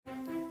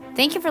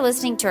Thank you for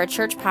listening to our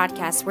church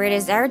podcast, where it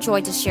is our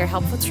joy to share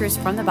helpful truths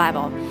from the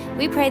Bible.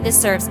 We pray this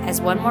serves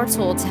as one more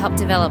tool to help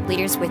develop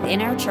leaders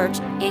within our church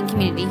and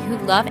community who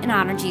love and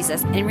honor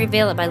Jesus and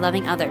reveal it by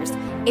loving others.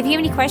 If you have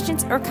any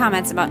questions or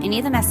comments about any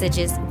of the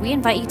messages, we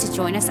invite you to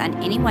join us on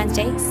any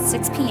Wednesday,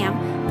 6 p.m.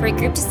 for a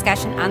group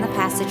discussion on the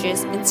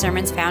passages and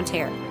sermons found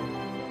here.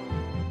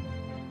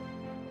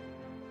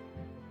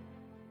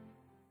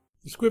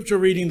 The scripture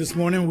reading this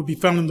morning will be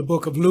found in the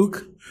book of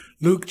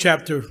Luke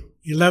chapter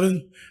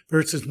 11,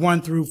 verses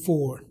 1 through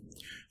 4.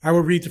 I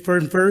will read the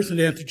first verse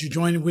and ask that you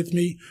join with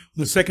me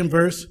on the second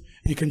verse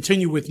and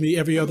continue with me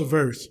every other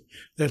verse.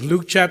 That's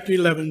Luke chapter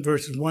 11,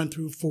 verses 1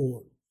 through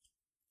 4.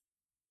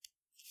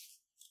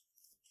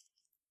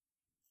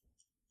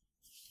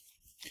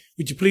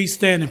 Would you please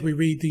stand if we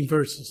read these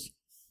verses?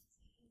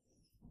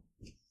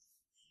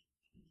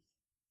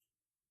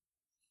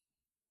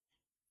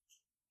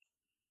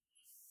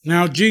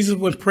 Now Jesus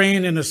was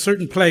praying in a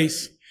certain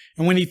place,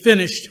 and when he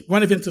finished,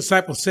 one of his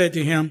disciples said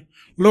to him,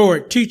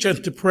 Lord, teach us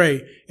to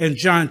pray, and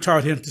John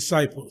taught his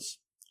disciples.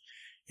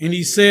 And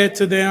he said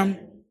to them,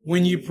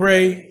 when you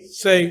pray,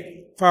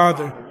 say,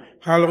 Father,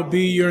 hallowed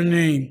be your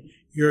name,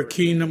 your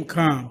kingdom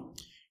come.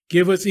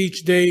 Give us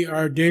each day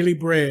our daily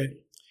bread,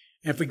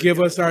 and forgive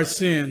us our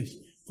sins,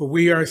 for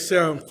we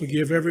ourselves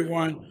forgive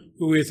everyone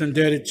who is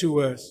indebted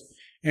to us,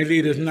 and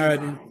lead us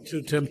not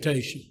into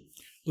temptation.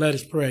 Let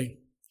us pray.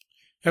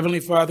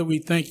 Heavenly Father, we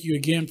thank you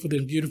again for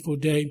this beautiful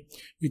day.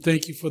 We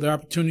thank you for the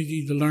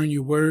opportunity to learn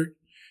your word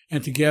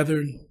and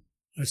together,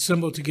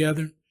 assemble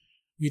together.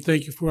 We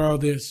thank you for all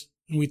this.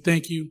 And we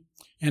thank you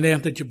and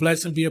ask that your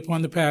blessing be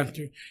upon the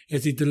pastor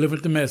as he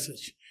delivered the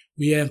message.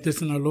 We ask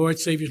this in our Lord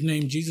Savior's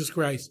name, Jesus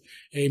Christ.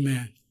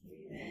 Amen.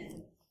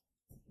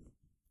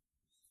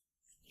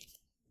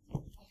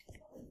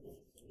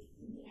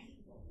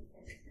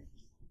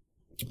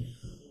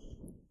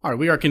 All right,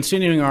 we are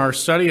continuing our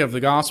study of the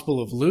Gospel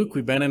of Luke.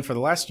 We've been in for the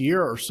last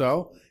year or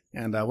so,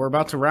 and we're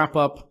about to wrap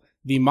up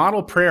the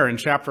model prayer in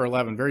chapter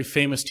 11, very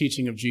famous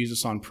teaching of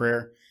Jesus on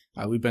prayer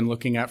we've been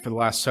looking at for the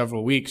last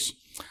several weeks.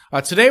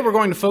 Today we're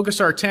going to focus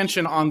our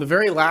attention on the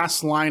very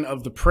last line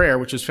of the prayer,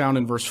 which is found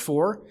in verse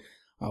 4,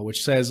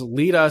 which says,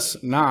 lead us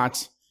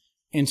not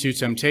into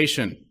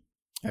temptation.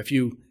 If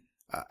you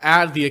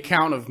add the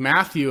account of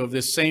Matthew of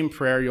this same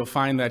prayer, you'll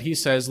find that he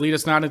says, lead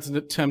us not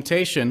into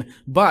temptation,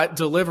 but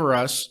deliver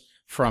us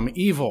from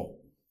evil.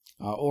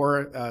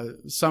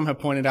 Some have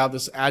pointed out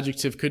this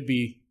adjective could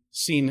be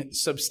seen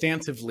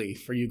substantively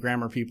for you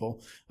grammar people.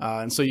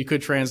 And so you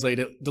could translate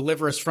it,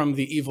 deliver us from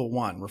the evil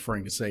one,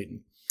 referring to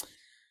Satan.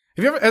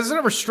 Has it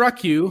ever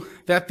struck you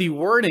that the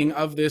wording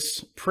of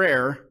this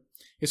prayer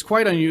is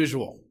quite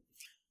unusual?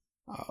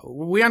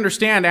 We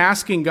understand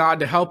asking God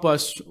to help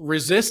us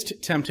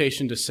resist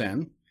temptation to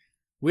sin.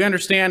 We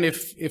understand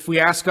if we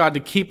ask God to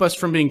keep us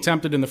from being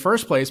tempted in the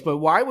first place, but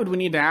why would we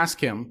need to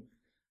ask him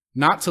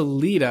not to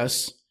lead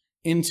us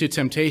into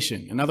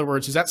temptation? In other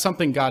words, is that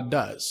something God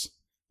does?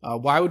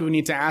 Why would we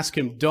need to ask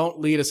him, don't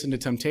lead us into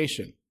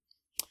temptation?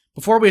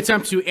 Before we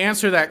attempt to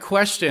answer that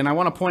question, I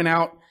want to point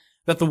out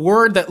that the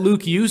word that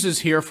Luke uses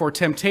here for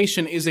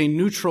temptation is a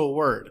neutral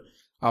word,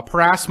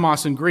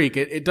 parasmos in Greek.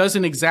 It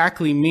doesn't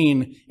exactly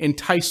mean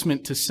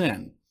enticement to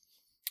sin.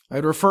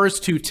 It refers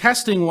to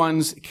testing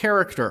one's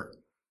character.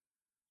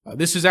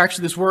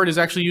 This word is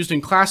actually used in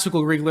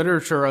classical Greek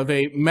literature of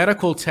a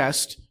medical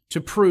test to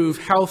prove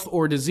health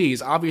or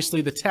disease.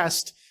 Obviously, the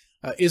test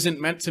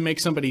isn't meant to make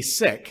somebody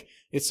sick.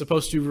 It's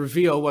supposed to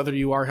reveal whether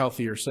you are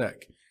healthy or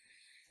sick.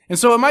 And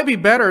so it might be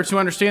better to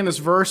understand this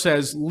verse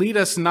as lead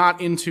us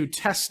not into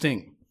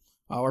testing,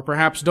 or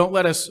perhaps don't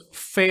let us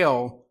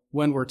fail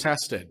when we're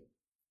tested.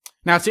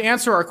 Now, to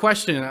answer our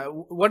question,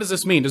 what does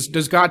this mean?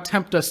 Does God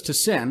tempt us to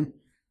sin?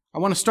 I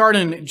want to start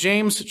in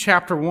James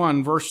chapter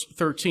 1, verse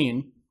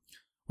 13,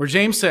 where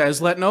James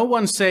says, let no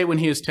one say when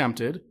he is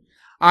tempted,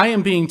 I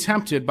am being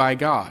tempted by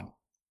God.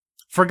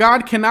 For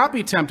God cannot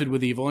be tempted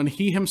with evil, and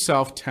he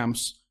himself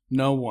tempts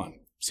no one.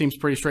 Seems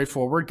pretty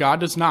straightforward. God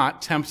does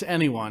not tempt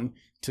anyone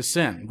to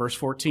sin. Verse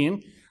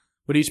 14,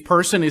 but each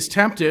person is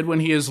tempted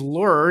when he is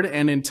lured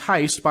and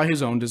enticed by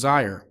his own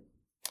desire.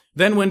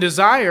 Then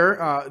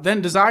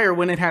desire,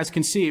 when it has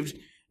conceived,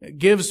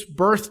 gives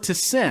birth to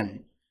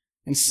sin.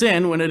 And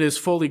sin, when it is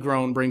fully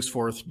grown, brings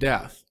forth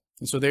death.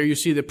 And so there you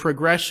see the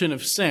progression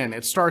of sin.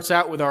 It starts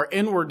out with our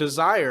inward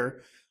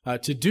desire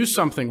to do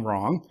something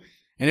wrong.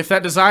 And if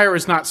that desire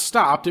is not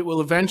stopped, it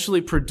will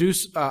eventually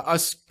produce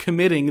us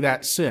committing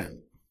that sin.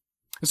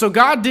 And so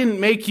God didn't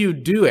make you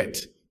do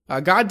it.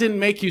 God didn't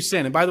make you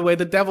sin. And by the way,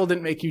 the devil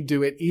didn't make you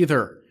do it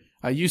either.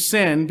 You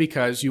sin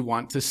because you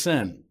want to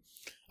sin.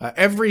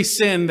 Every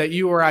sin that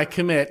you or I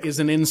commit is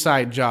an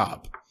inside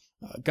job.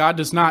 God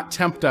does not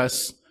tempt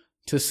us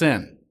to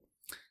sin.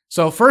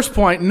 So first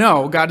point,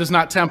 no, God does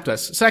not tempt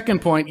us.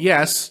 Second point,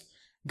 yes,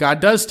 God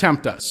does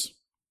tempt us.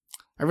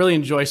 I really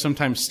enjoy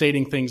sometimes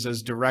stating things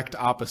as direct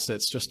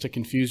opposites just to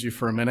confuse you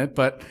for a minute,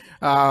 but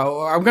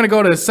I'm going to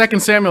go to 2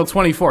 Samuel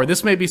 24.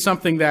 This may be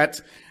something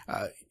that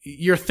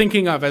you're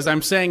thinking of as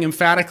I'm saying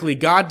emphatically,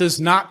 God does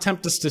not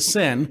tempt us to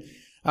sin.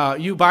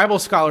 You Bible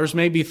scholars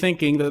may be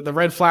thinking that the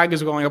red flag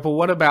is going up, well,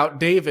 what about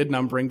David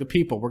numbering the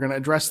people? We're going to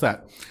address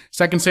that.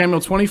 2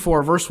 Samuel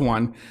 24, verse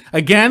 1.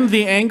 Again,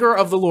 the anger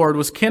of the Lord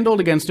was kindled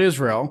against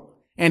Israel,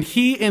 and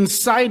he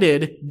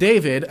incited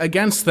David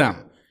against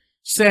them,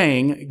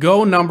 saying,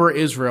 go number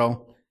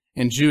Israel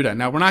and Judah.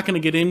 Now, we're not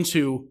going to get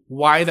into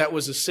why that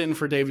was a sin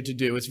for David to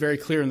do. It's very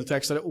clear in the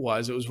text that it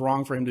was. It was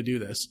wrong for him to do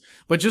this.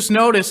 But just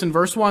notice in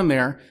verse 1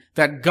 there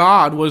that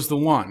God was the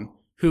one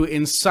who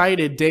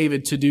incited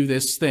David to do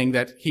this thing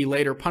that he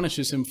later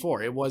punishes him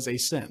for. It was a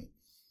sin.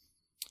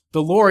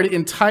 The Lord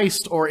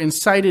enticed or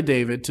incited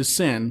David to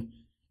sin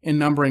in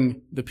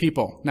numbering the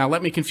people. Now,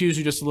 let me confuse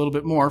you just a little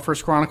bit more. 1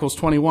 Chronicles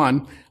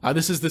 21.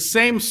 This is the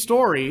same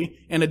story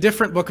in a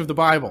different book of the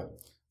Bible.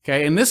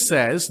 Okay, and this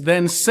says,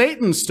 then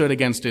Satan stood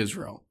against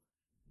Israel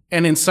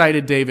and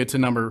incited David to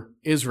number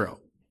Israel.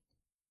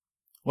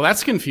 Well,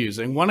 that's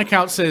confusing. One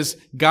account says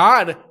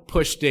God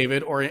pushed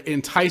David or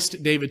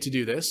enticed David to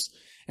do this.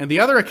 And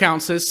the other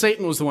account says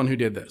Satan was the one who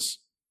did this.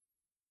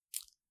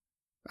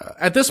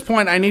 At this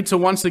point, I need to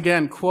once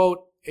again quote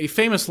a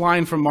famous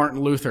line from Martin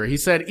Luther. He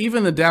said,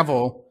 even the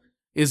devil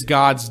is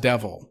God's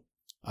devil.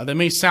 That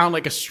may sound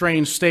like a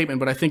strange statement,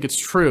 but I think it's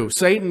true.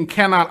 Satan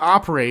cannot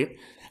operate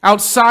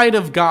outside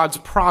of God's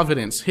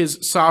providence,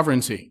 his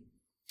sovereignty,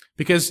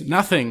 because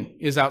nothing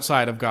is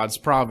outside of God's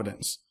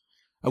providence.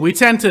 We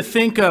tend to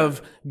think of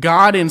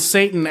God and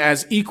Satan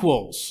as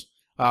equals,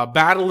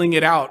 battling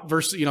it out,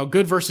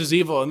 good versus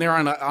evil, and they're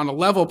on a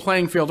level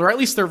playing field, or at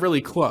least they're really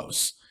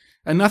close.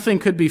 And nothing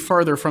could be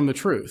further from the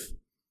truth.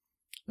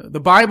 The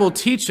Bible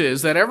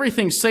teaches that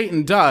everything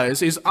Satan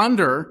does is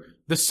under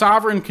the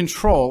sovereign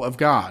control of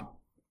God.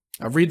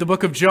 Read the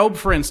book of Job,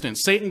 for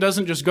instance. Satan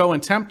doesn't just go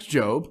and tempt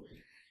Job.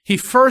 He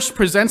first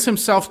presents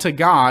himself to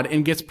God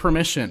and gets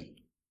permission.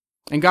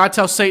 And God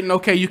tells Satan,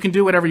 okay, you can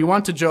do whatever you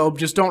want to Job,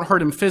 just don't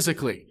hurt him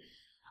physically.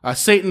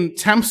 Satan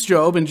tempts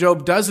Job, and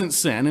Job doesn't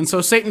sin. And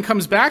so Satan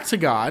comes back to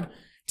God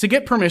to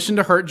get permission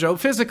to hurt Job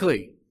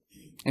physically.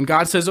 And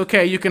God says,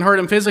 okay, you can hurt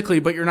him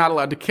physically, but you're not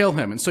allowed to kill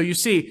him. And so you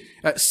see,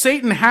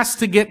 Satan has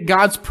to get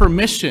God's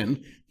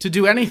permission to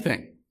do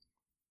anything.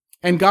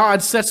 And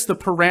God sets the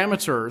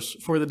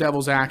parameters for the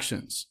devil's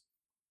actions.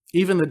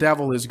 Even the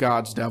devil is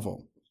God's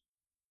devil.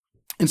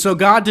 And so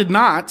God did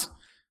not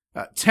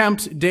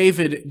tempt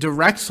David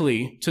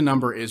directly to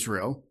number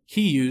Israel.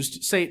 He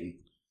used Satan.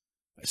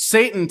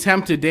 Satan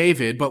tempted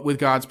David, but with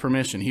God's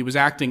permission. He was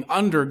acting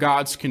under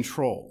God's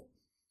control.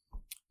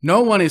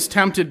 No one is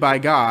tempted by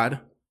God,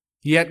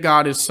 yet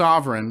God is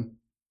sovereign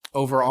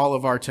over all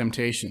of our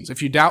temptations.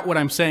 If you doubt what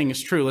I'm saying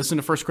is true, listen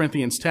to 1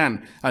 Corinthians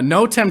 10.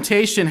 No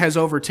temptation has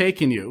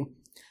overtaken you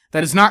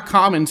that is not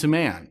common to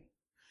man.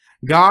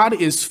 God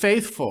is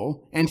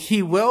faithful, and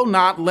he will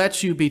not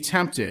let you be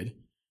tempted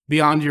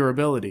beyond your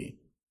ability.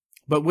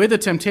 But with the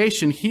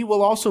temptation, he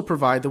will also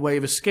provide the way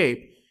of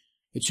escape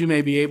that you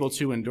may be able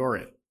to endure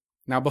it.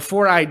 Now,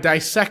 before I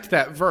dissect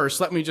that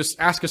verse, let me just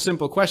ask a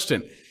simple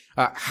question.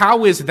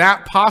 How is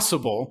that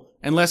possible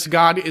unless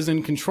God is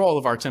in control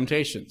of our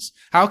temptations?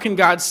 How can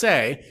God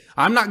say,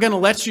 I'm not going to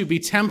let you be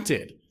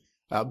tempted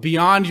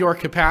beyond your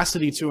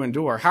capacity to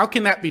endure? How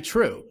can that be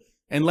true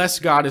unless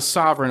God is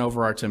sovereign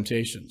over our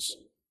temptations?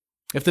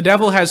 If the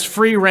devil has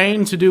free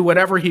reign to do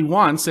whatever he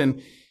wants,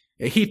 and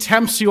he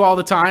tempts you all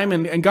the time,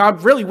 and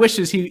God really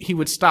wishes he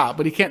would stop,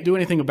 but he can't do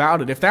anything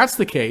about it. If that's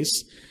the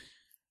case,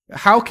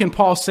 how can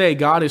Paul say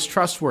God is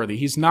trustworthy?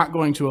 He's not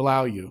going to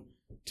allow you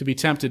to be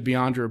tempted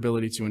beyond your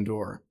ability to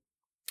endure.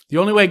 The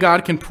only way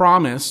God can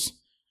promise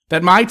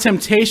that my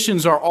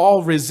temptations are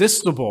all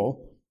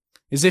resistible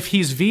is if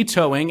he's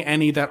vetoing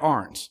any that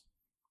aren't.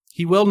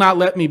 He will not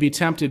let me be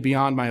tempted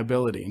beyond my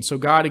ability. And so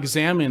God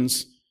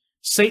examines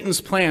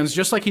Satan's plans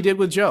just like he did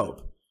with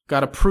Job.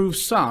 God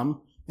approves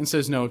some and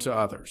says no to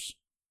others.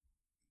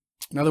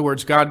 In other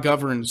words, God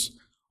governs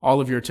all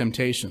of your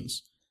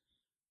temptations.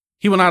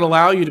 He will not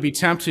allow you to be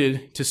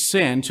tempted to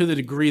sin to the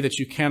degree that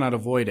you cannot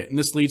avoid it. And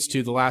this leads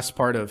to the last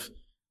part of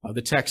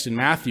the text in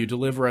Matthew,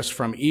 deliver us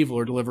from evil,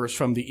 or deliver us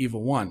from the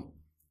evil one.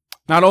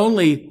 Not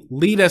only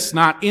lead us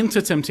not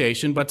into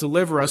temptation, but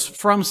deliver us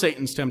from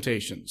Satan's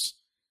temptations.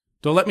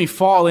 Don't let me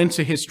fall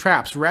into his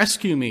traps.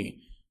 Rescue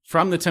me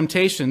from the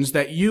temptations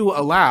that you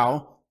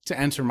allow to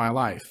enter my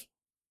life.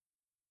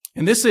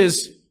 And this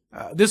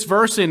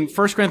verse in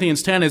 1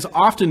 Corinthians 10 is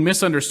often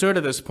misunderstood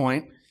at this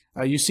point.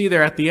 You see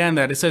there at the end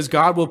that it says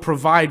God will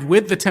provide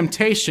with the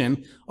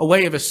temptation a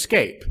way of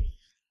escape.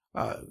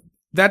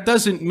 That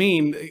doesn't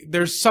mean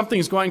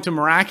something's going to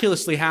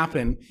miraculously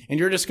happen and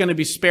you're just going to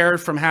be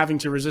spared from having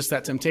to resist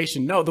that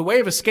temptation. No, the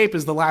way of escape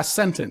is the last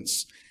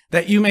sentence,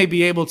 that you may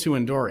be able to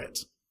endure it.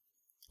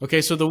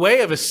 Okay, so the way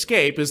of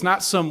escape is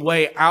not some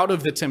way out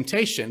of the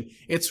temptation.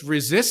 It's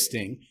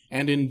resisting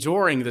and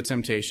enduring the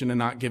temptation and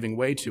not giving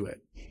way to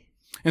it.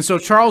 And so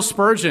Charles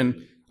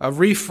Spurgeon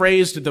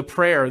rephrased the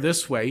prayer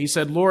this way. He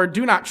said, Lord,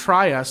 do not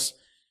try us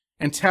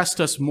and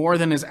test us more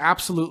than is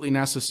absolutely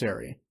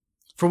necessary.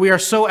 For we are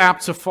so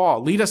apt to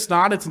fall. Lead us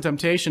not into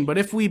temptation, but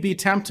if we be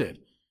tempted,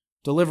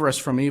 deliver us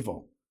from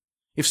evil.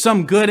 If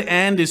some good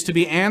end is to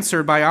be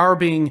answered by our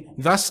being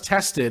thus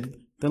tested,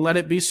 then let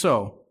it be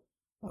so.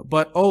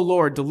 But, O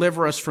Lord,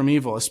 deliver us from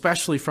evil,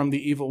 especially from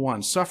the evil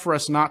one. Suffer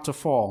us not to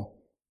fall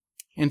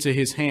into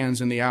his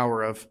hands in the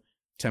hour of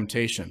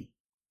temptation.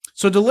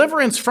 So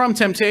deliverance from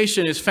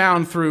temptation is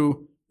found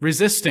through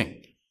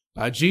resisting.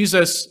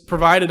 Jesus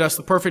provided us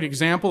the perfect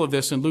example of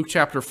this in Luke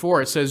chapter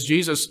 4. It says,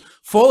 Jesus,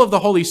 full of the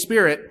Holy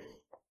Spirit,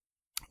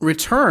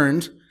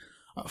 returned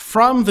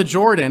from the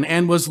Jordan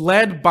and was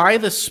led by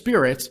the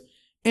Spirit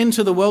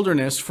into the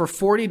wilderness for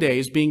 40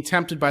 days, being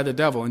tempted by the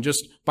devil. And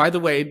just, by the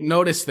way,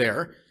 notice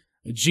there,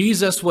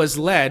 Jesus was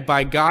led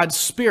by God's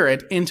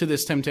Spirit into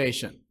this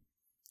temptation.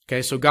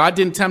 Okay, so God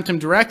didn't tempt him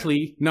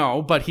directly,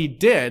 no, but he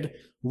did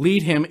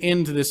lead him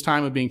into this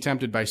time of being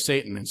tempted by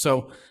Satan. And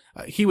so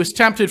he was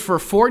tempted for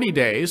 40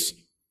 days.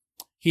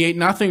 He ate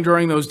nothing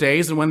during those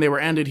days, and when they were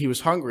ended, he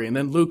was hungry. And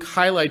then Luke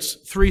highlights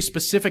 3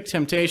 specific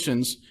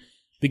temptations,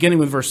 beginning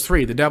with verse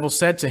 3. The devil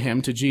said to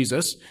him, to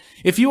Jesus,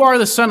 "If you are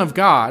the Son of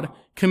God,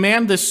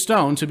 command this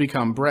stone to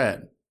become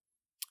bread."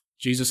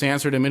 Jesus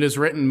answered him, "It is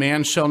written,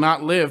 man shall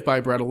not live by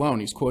bread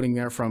alone." He's quoting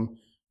there from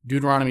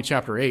Deuteronomy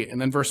chapter 8.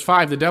 And then verse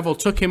 5, the devil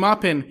took him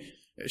up and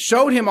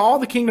showed him all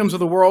the kingdoms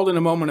of the world in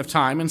a moment of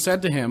time, and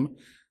said to him,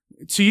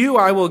 "To you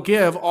I will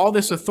give all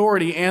this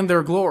authority and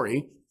their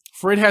glory,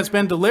 for it has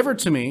been delivered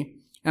to me,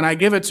 and I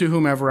give it to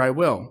whomever I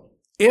will.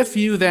 If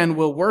you then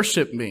will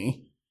worship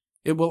me,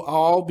 it will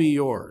all be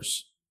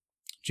yours."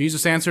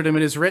 Jesus answered him,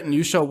 "It is written,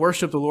 you shall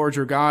worship the Lord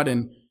your God,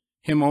 and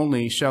him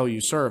only shall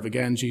you serve."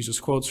 Again, Jesus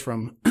quotes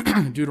from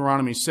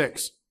Deuteronomy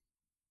 6.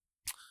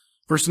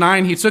 Verse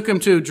 9, he took him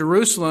to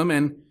Jerusalem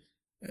and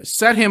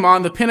set him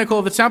on the pinnacle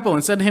of the temple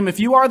and said to him, "If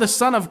you are the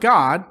Son of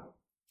God,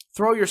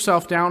 throw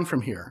yourself down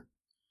from here.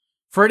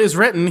 For it is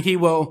written, he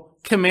will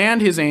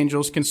command his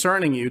angels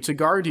concerning you to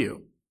guard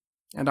you,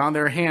 and on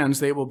their hands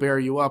they will bear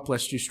you up,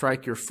 lest you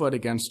strike your foot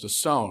against a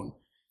stone."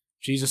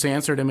 Jesus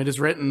answered him, "It is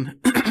written,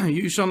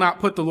 you shall not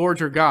put the Lord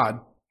your God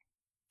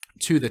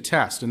to the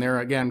test." And they're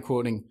again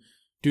quoting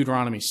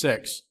Deuteronomy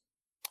 6.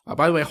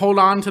 By the way, hold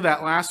on to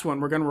that last one.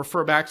 We're going to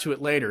refer back to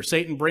it later.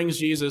 Satan brings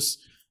Jesus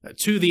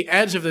to the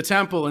edge of the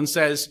temple and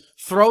says,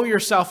 "Throw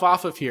yourself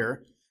off of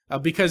here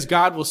because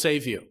God will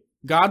save you.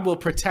 God will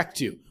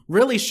protect you.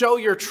 Really show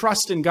your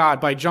trust in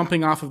God by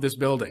jumping off of this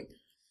building."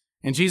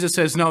 And Jesus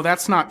says, "No,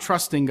 that's not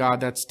trusting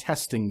God. That's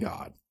testing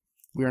God.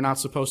 We are not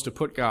supposed to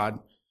put God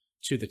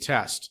to the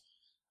test."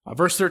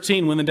 Verse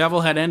 13, when the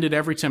devil had ended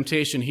every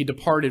temptation, he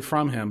departed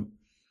from him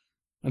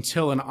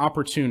until an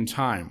opportune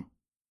time.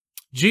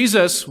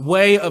 Jesus'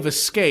 way of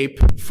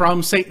escape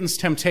from Satan's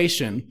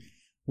temptation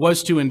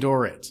was to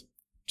endure it,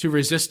 to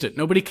resist it.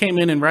 Nobody came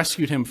in and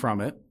rescued him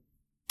from it.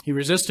 He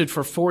resisted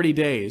for 40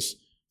 days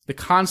the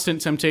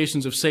constant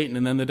temptations of Satan,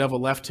 and then the devil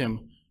left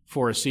him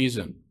for a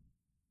season.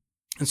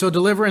 And so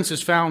deliverance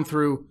is found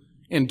through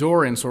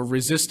endurance or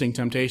resisting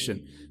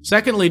temptation.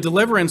 Secondly,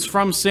 deliverance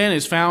from sin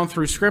is found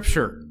through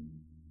Scripture.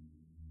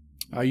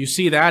 You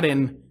see that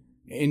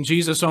in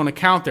Jesus' own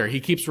account there. He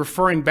keeps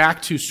referring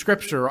back to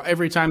Scripture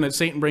every time that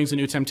Satan brings a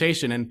new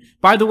temptation. And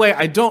by the way,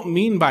 I don't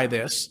mean by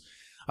this,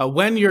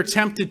 when you're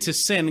tempted to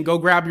sin, go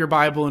grab your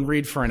Bible and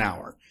read for an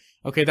hour.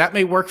 Okay, that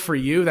may work for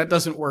you. That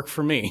doesn't work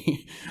for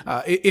me.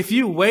 If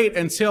you wait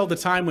until the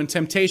time when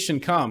temptation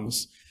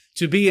comes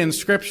to be in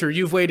Scripture,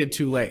 you've waited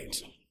too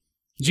late.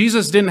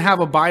 Jesus didn't have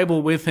a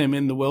Bible with him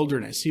in the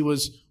wilderness. He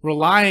was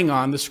relying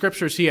on the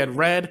Scriptures he had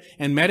read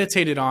and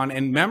meditated on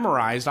and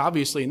memorized,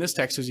 obviously, in this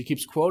text as he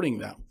keeps quoting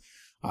them.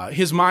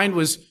 His mind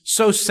was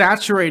so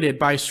saturated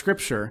by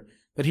Scripture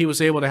that he was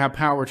able to have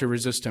power to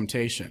resist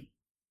temptation.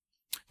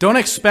 Don't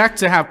expect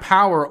to have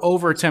power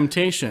over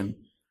temptation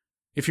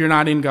if you're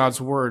not in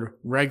God's Word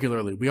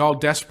regularly. We all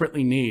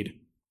desperately need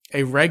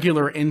a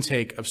regular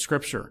intake of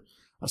Scripture.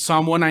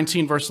 Psalm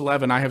 119, verse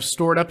 11, "I have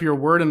stored up your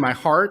word in my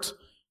heart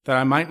that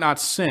I might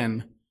not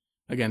sin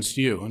against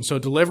you." And so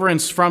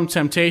deliverance from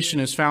temptation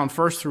is found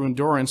first through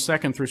endurance,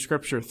 second through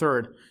Scripture,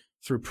 third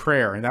through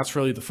prayer. And that's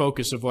really the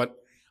focus of what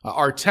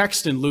our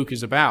text in Luke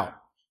is about.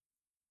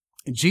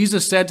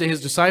 Jesus said to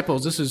his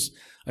disciples, this is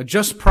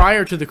just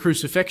prior to the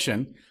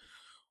crucifixion,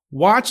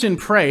 "Watch and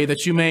pray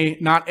that you may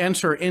not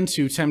enter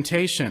into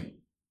temptation.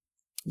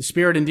 The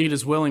spirit indeed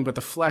is willing, but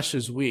the flesh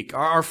is weak."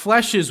 Our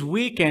flesh is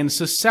weak and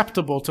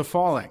susceptible to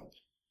falling.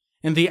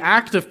 And the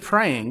act of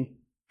praying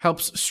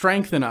helps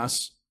strengthen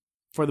us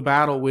for the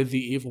battle with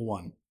the evil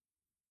one.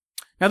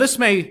 Now, this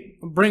may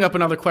bring up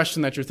another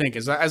question that you're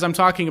thinking. As I'm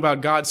talking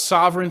about God's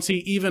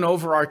sovereignty, even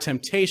over our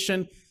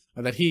temptation,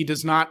 that he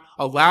does not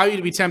allow you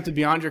to be tempted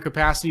beyond your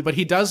capacity, but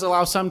he does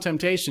allow some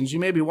temptations. You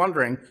may be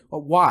wondering,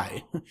 well,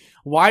 why?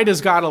 Why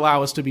does God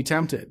allow us to be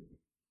tempted?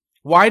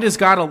 Why does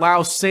God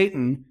allow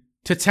Satan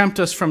to tempt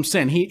us from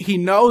sin? He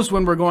knows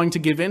when we're going to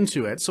give in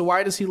to it, so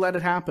why does he let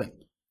it happen?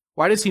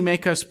 Why does he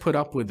make us put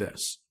up with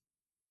this?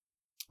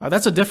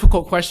 That's a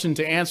difficult question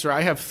to answer.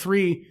 I have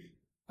 3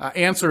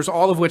 answers,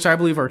 all of which I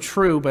believe are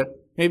true, but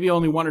maybe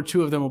only 1 or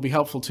 2 of them will be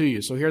helpful to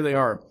you. So here they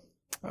are.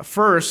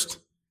 First,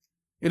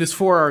 it is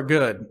for our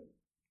good.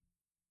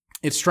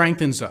 It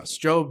strengthens us.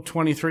 Job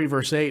 23,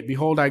 verse 8,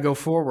 "Behold, I go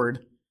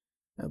forward,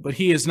 but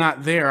he is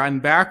not there. I'm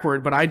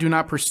backward, but I do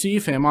not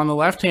perceive him. On the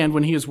left hand,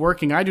 when he is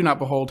working, I do not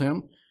behold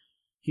him.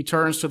 He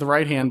turns to the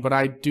right hand, but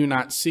I do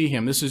not see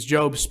him. This is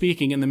Job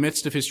speaking in the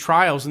midst of his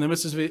trials, in the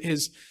midst of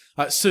his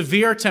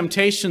severe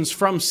temptations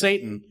from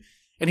Satan.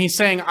 And he's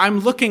saying, I'm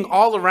looking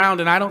all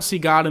around and I don't see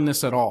God in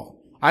this at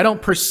all. I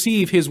don't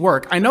perceive his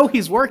work. I know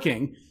he's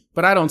working,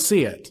 but I don't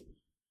see it.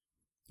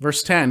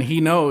 Verse 10, he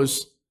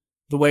knows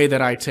the way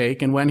that I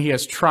take, and when he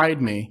has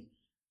tried me,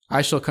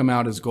 I shall come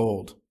out as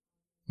gold.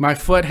 My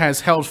foot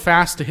has held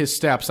fast to his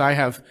steps. I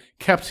have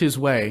kept his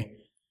way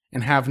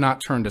and have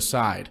not turned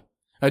aside.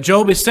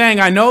 Job is saying,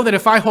 I know that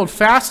if I hold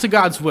fast to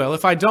God's will,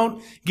 if I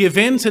don't give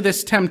in to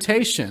this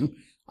temptation,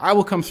 I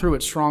will come through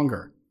it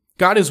stronger.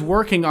 God is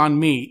working on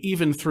me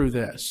even through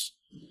this.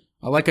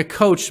 Like a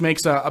coach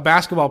makes a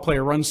basketball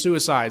player run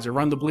suicides or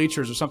run the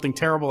bleachers or something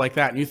terrible like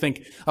that, and you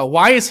think,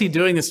 why is he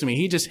doing this to me?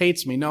 He just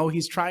hates me. No,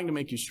 he's trying to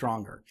make you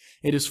stronger.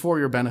 It is for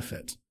your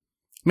benefit.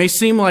 It may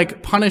seem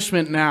like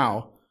punishment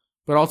now,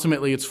 but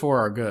ultimately it's for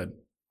our good.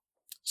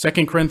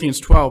 2 Corinthians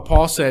 12,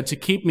 Paul said, to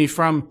keep me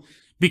from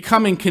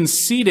becoming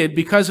conceited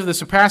because of the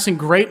surpassing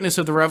greatness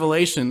of the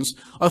revelations,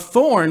 a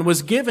thorn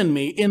was given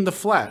me in the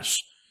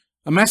flesh,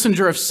 a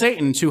messenger of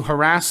Satan to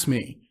harass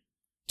me,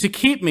 to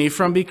keep me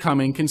from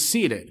becoming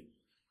conceited.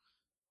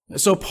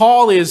 So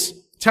Paul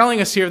is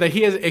telling us here that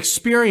he has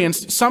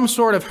experienced some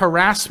sort of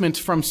harassment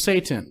from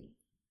Satan,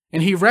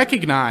 and he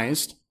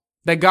recognized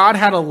that God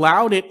had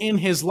allowed it in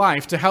his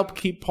life to help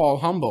keep Paul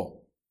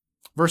humble.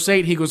 Verse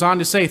 8, he goes on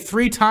to say,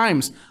 3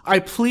 times I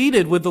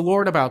pleaded with the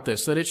Lord about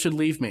this, that it should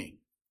leave me.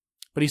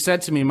 But he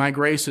said to me, my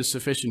grace is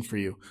sufficient for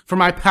you, for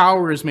my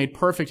power is made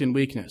perfect in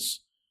weakness.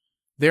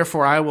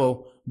 Therefore I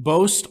will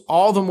boast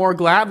all the more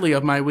gladly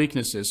of my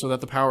weaknesses, so that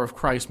the power of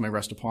Christ may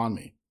rest upon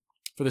me.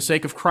 For the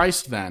sake of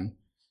Christ, then,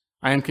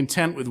 I am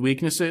content with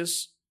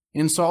weaknesses,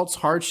 insults,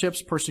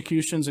 hardships,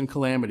 persecutions, and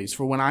calamities.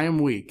 For when I am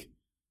weak,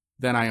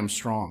 then I am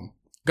strong.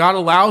 God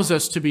allows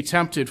us to be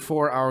tempted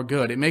for our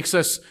good. It makes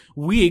us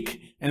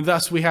weak, and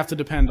thus we have to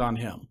depend on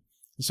him.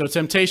 So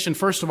temptation,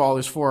 first of all,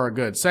 is for our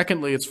good.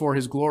 Secondly, it's for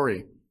his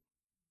glory.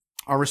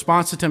 Our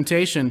response to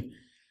temptation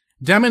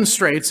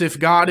demonstrates if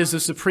God is the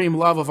supreme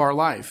love of our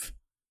life.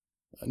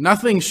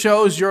 Nothing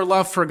shows your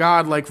love for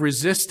God like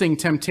resisting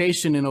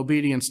temptation in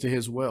obedience to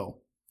his will.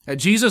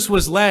 Jesus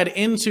was led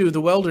into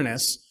the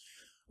wilderness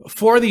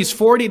for these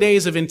 40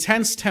 days of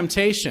intense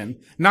temptation,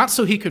 not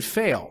so he could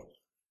fail.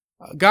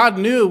 God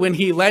knew when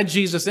he led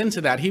Jesus into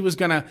that, he was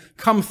going to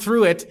come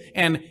through it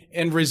and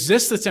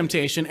resist the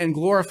temptation and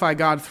glorify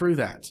God through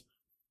that.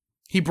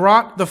 He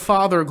brought the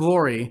Father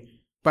glory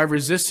by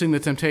resisting the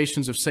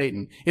temptations of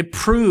Satan. It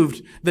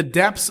proved the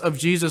depths of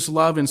Jesus'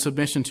 love and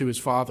submission to his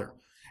Father.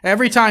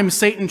 Every time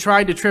Satan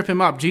tried to trip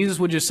him up, Jesus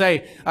would just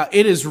say,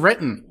 it is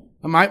written.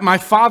 My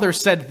Father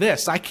said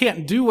this. I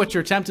can't do what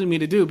you're tempting me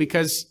to do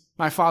because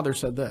my Father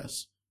said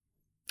this.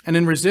 And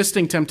in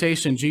resisting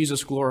temptation,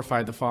 Jesus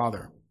glorified the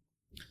Father.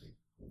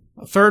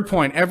 Third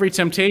point, every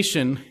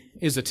temptation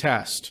is a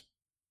test.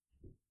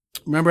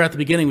 Remember at the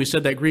beginning we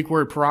said that Greek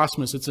word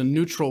parosmos, it's a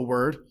neutral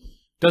word.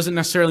 Doesn't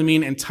necessarily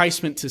mean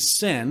enticement to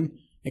sin.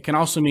 It can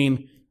also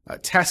mean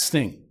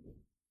testing.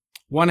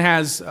 One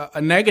has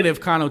a negative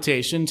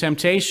connotation.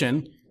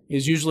 Temptation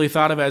is usually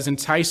thought of as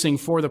enticing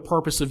for the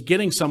purpose of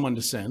getting someone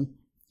to sin.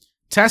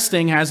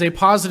 Testing has a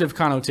positive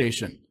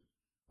connotation.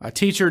 A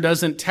teacher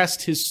doesn't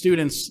test his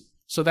students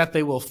so that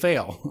they will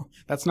fail.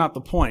 That's not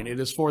the point. It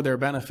is for their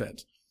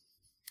benefit.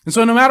 And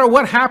so no matter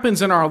what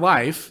happens in our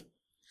life,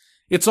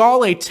 it's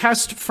all a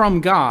test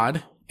from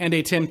God and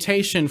a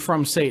temptation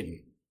from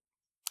Satan.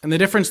 And the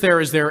difference there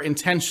is their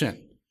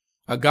intention.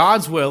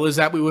 God's will is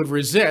that we would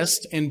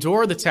resist,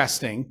 endure the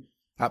testing,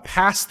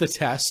 pass the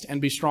test,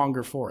 and be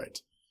stronger for it,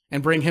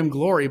 and bring him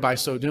glory by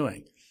so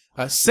doing.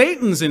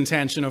 Satan's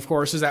intention, of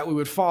course, is that we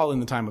would fall in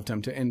the time of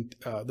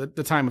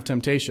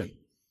temptation.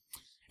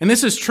 And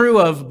this is true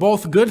of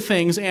both good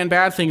things and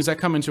bad things that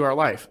come into our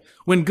life.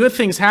 When good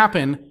things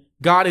happen,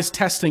 God is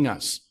testing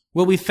us.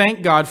 Will we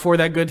thank God for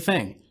that good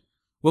thing?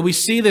 Will we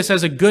see this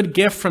as a good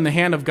gift from the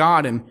hand of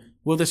God, and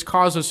will this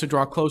cause us to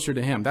draw closer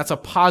to him? That's a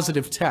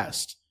positive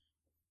test.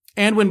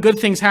 And when good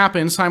things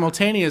happen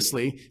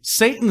simultaneously,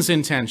 Satan's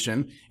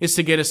intention is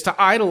to get us to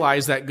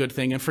idolize that good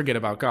thing and forget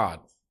about God.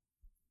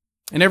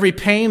 And every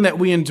pain that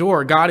we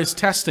endure, God is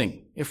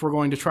testing if we're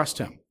going to trust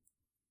him.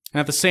 And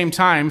at the same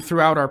time,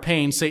 throughout our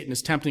pain, Satan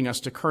is tempting us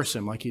to curse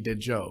him like he did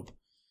Job.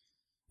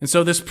 And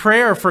so this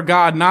prayer for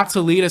God not to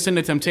lead us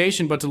into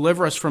temptation, but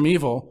deliver us from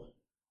evil,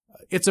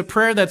 it's a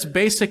prayer that's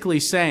basically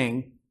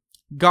saying,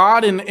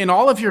 God, in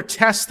all of your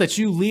tests that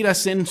you lead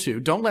us into,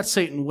 don't let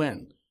Satan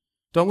win.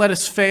 Don't let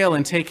us fail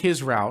and take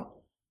his route,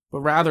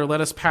 but rather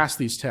let us pass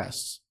these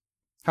tests.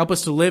 Help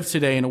us to live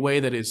today in a way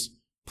that is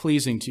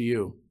pleasing to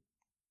you.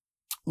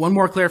 One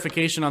more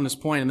clarification on this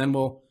point, and then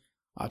we'll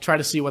try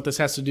to see what this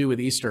has to do with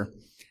Easter.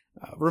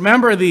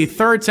 Remember the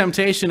third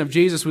temptation of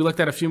Jesus we looked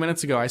at a few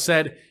minutes ago. I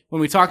said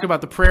when we talked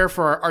about the prayer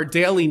for our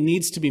daily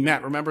needs to be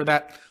met, remember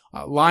that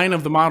line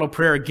of the model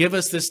prayer, give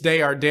us this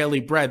day our daily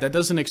bread. That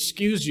doesn't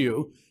excuse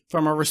you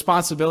from our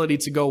responsibility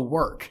to go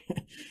work,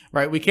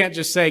 right? We can't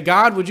just say,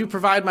 God, would you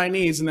provide my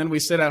needs? And then we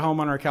sit at home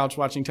on our couch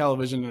watching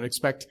television and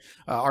expect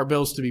our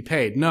bills to be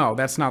paid. No,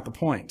 that's not the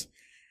point.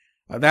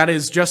 That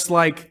is just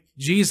like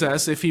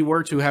Jesus, if he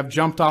were to have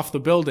jumped off the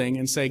building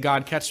and say,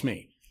 God, catch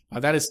me.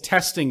 That is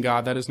testing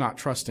God. That is not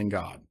trusting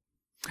God.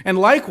 And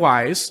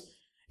likewise,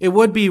 it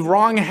would be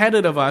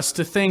wrong-headed of us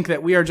to think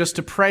that we are just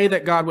to pray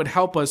that God would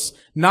help us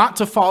not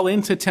to fall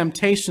into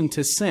temptation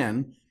to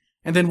sin,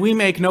 and then we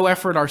make no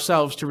effort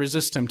ourselves to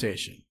resist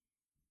temptation.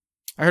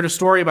 I heard a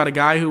story about a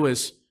guy who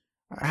was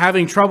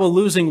having trouble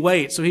losing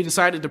weight, so he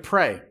decided to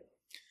pray.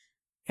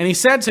 And he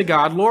said to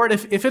God, Lord,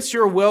 if it's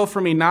your will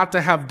for me not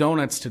to have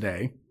donuts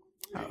today,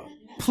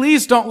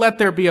 please don't let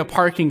there be a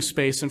parking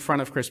space in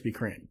front of Krispy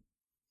Kreme.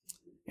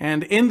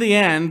 And in the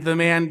end, the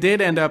man did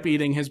end up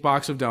eating his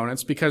box of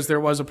donuts because there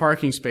was a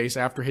parking space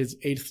after his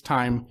 8th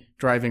time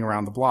driving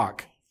around the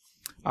block.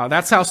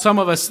 That's how some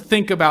of us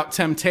think about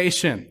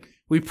temptation.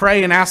 We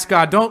pray and ask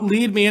God, don't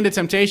lead me into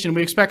temptation.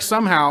 We expect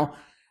somehow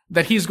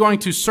that he's going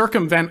to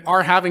circumvent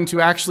our having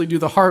to actually do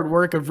the hard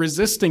work of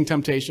resisting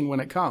temptation when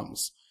it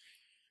comes.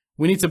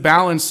 We need to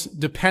balance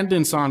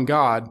dependence on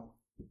God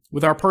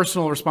with our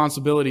personal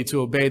responsibility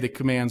to obey the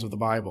commands of the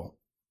Bible.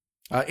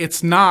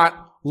 It's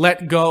not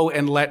let go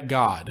and let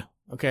God.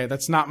 Okay,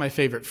 that's not my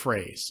favorite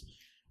phrase.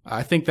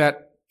 I think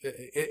that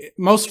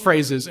most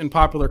phrases in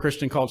popular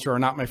Christian culture are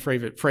not my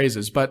favorite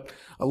phrases, but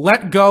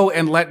let go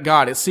and let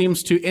God. It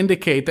seems to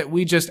indicate that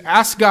we just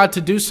ask God to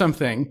do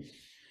something,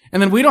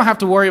 and then we don't have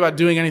to worry about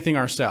doing anything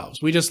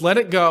ourselves. We just let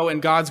it go,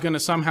 and God's going to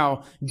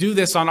somehow do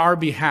this on our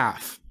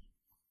behalf.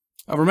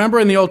 Remember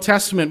in the Old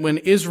Testament when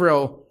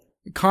Israel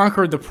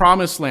conquered the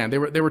Promised Land,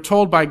 they were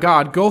told by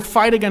God, go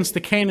fight against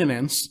the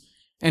Canaanites,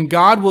 and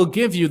God will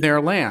give you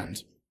their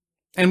land.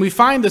 And we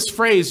find this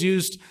phrase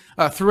used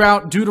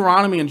throughout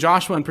Deuteronomy and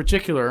Joshua in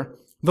particular,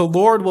 the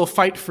Lord will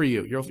fight for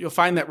you. You'll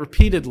find that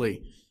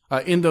repeatedly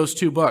in those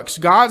two books.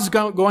 God's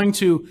going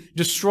to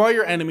destroy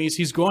your enemies.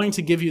 He's going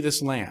to give you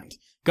this land.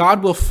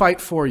 God will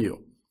fight for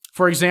you.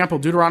 For example,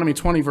 Deuteronomy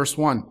 20, verse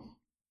 1.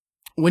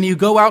 When you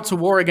go out to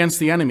war against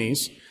the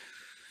enemies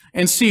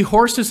and see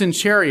horses and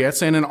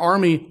chariots and an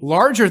army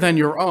larger than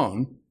your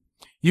own,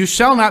 you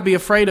shall not be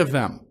afraid of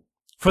them.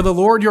 For the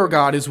Lord your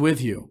God is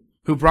with you,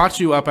 who brought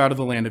you up out of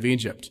the land of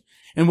Egypt.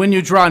 And when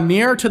you draw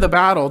near to the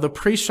battle, the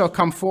priest shall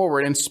come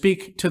forward and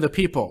speak to the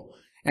people.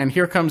 And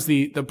here comes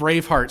the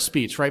Braveheart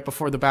speech right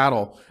before the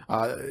battle.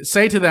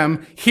 Say to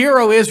them, Hear,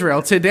 O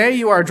Israel, today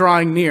you are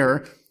drawing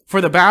near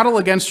for the battle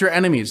against your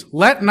enemies.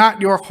 Let not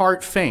your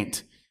heart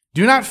faint.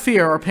 Do not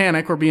fear or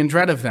panic or be in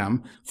dread of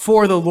them,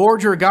 for the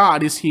Lord your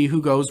God is he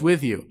who goes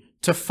with you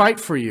to fight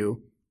for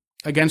you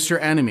against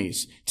your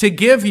enemies, to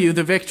give you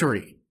the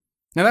victory.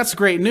 Now that's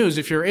great news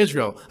if you're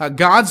Israel.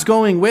 God's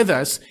going with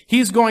us.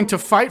 He's going to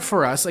fight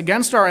for us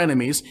against our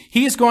enemies.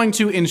 He's going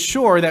to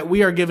ensure that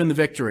we are given the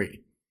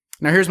victory.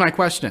 Now here's my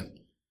question.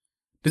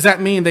 Does that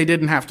mean they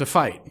didn't have to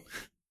fight?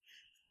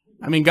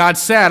 I mean, God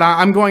said,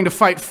 I'm going to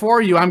fight for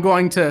you. I'm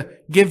going to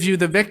give you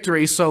the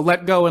victory, so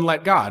let go and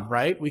let God,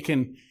 right? We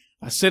can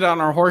sit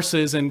on our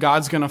horses and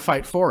God's going to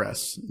fight for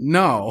us.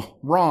 No,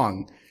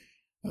 wrong.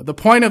 The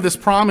point of this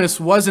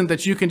promise wasn't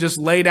that you can just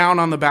lay down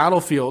on the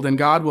battlefield and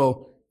God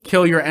will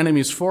kill your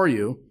enemies for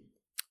you.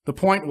 The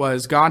point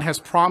was, God has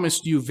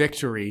promised you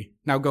victory.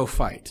 Now go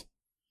fight.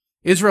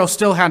 Israel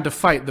still had to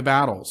fight the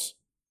battles.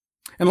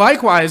 And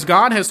likewise,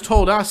 God has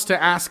told us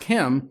to ask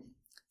him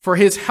for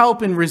his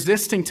help in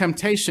resisting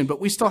temptation, but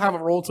we still have a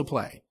role to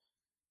play.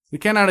 We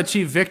cannot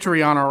achieve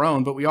victory on our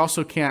own, but we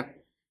also can't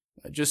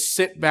just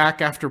sit back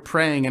after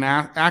praying and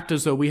act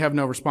as though we have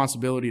no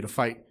responsibility to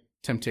fight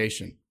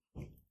temptation.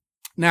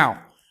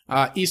 Now,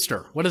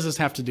 Easter. What does this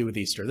have to do with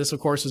Easter? This, of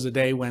course, is a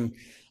day when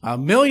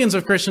millions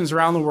of Christians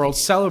around the world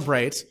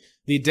celebrate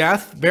the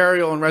death,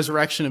 burial, and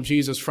resurrection of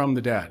Jesus from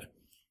the dead.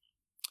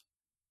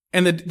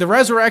 And the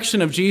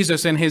resurrection of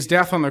Jesus and his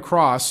death on the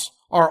cross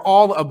are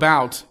all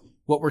about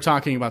what we're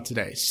talking about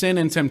today, sin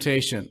and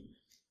temptation.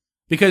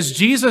 Because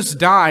Jesus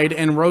died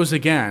and rose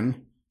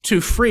again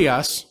to free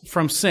us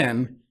from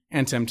sin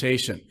and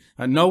temptation.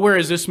 Nowhere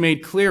is this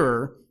made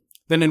clearer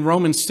than in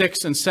Romans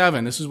 6 and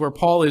 7. This is where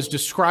Paul is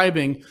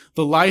describing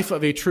the life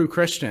of a true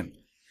Christian.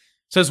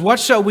 It says, what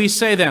shall we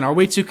say then? Are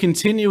we to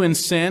continue in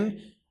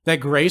sin that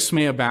grace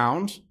may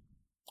abound?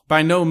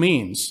 By no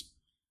means.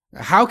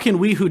 How can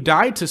we who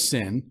died to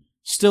sin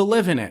still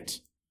live in it?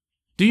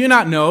 Do you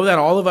not know that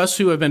all of us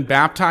who have been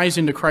baptized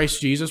into Christ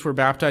Jesus were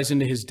baptized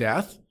into his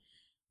death?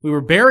 We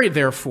were buried,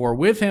 therefore,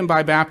 with him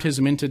by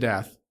baptism into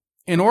death,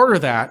 in order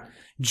that,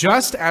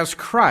 just as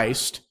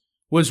Christ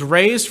was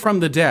raised from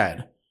the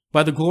dead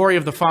by the glory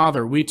of the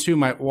Father, we too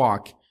might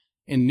walk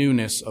in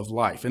newness of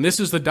life. And this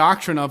is the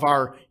doctrine of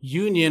our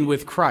union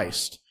with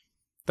Christ.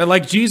 That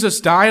like Jesus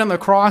died on the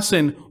cross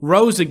and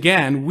rose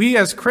again, we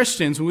as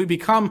Christians, when we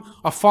become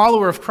a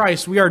follower of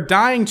Christ, we are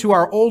dying to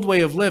our old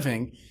way of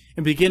living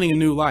and beginning a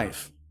new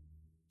life.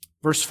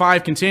 Verse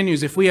 5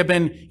 continues, if we have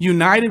been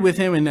united with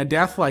him in a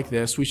death like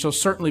this, we shall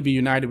certainly be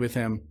united with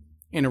him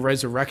in a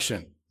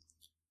resurrection.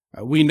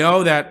 We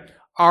know that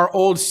our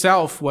old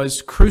self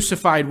was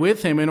crucified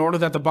with him in order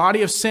that the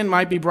body of sin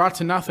might be brought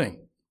to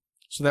nothing,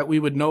 so that we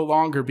would no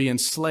longer be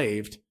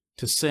enslaved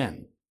to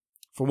sin.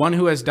 For one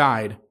who has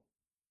died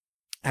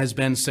has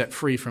been set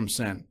free from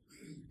sin.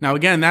 Now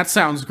again, that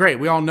sounds great.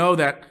 We all know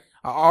that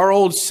our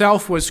old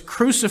self was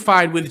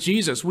crucified with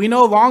Jesus. We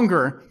no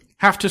longer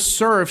have to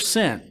serve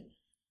sin.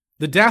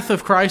 The death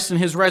of Christ and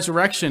his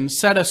resurrection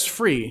set us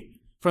free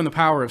from the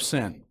power of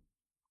sin.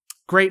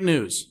 Great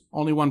news.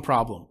 Only one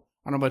problem.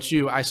 I don't know about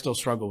you, I still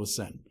struggle with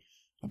sin.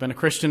 I've been a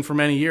Christian for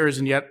many years,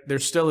 and yet there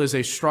still is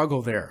a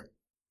struggle there.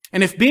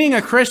 And if being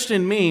a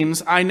Christian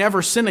means I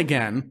never sin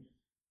again,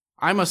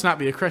 I must not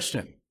be a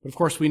Christian. But of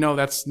course, we know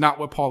that's not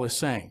what Paul is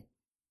saying.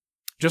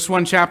 Just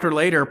one chapter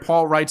later,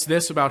 Paul writes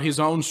this about his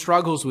own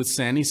struggles with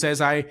sin. He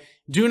says, I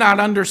do not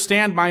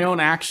understand my own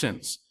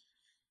actions.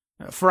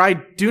 For I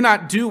do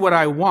not do what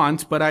I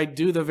want, but I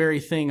do the very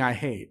thing I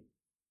hate.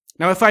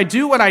 Now, if I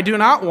do what I do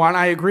not want,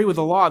 I agree with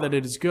the law that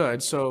it is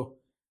good. So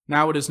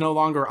now it is no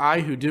longer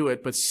I who do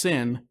it, but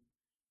sin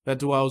that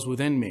dwells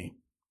within me.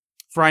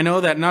 For I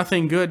know that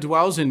nothing good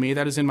dwells in me,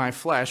 that is in my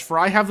flesh. For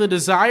I have the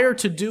desire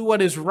to do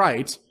what is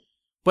right,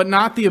 but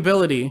not the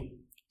ability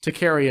to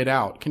carry it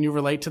out. Can you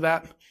relate to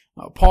that?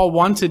 Paul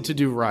wanted to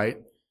do right,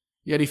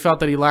 yet he felt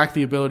that he lacked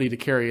the ability to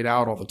carry it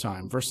out all the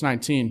time. Verse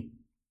 19,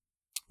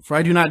 for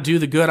I do not do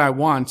the good I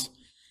want,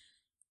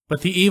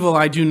 but the evil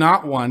I do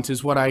not want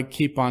is what I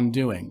keep on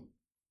doing.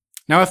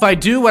 Now if I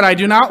do what I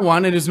do not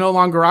want, it is no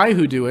longer I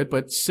who do it,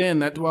 but sin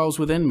that dwells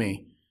within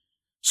me.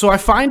 So I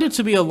find it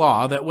to be a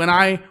law that when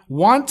I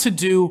want to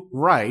do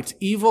right,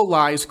 evil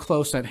lies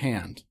close at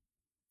hand.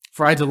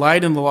 For I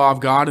delight in the law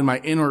of God in my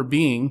inner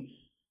being,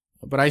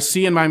 but I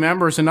see in my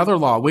members another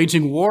law,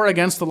 waging war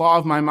against the law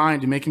of my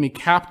mind and making me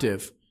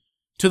captive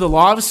to the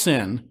law of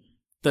sin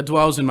that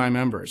dwells in my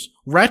members.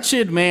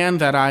 Wretched man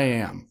that I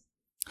am,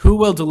 who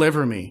will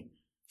deliver me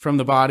from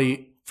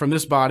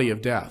this body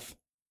of death?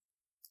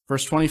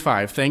 Verse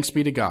 25, thanks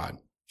be to God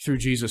through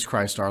Jesus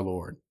Christ our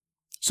Lord.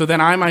 So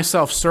then I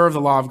myself serve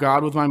the law of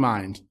God with my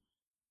mind,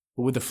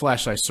 but with the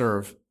flesh I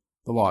serve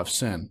the law of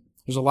sin.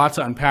 There's a lot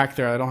to unpack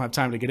there I don't have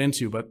time to get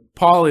into, but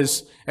Paul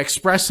is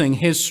expressing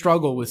his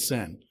struggle with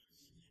sin.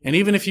 And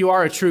even if you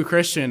are a true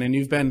Christian and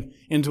you've been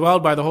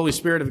indwelled by the Holy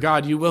Spirit of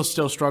God, you will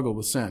still struggle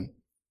with sin.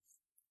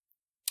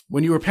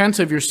 When you repent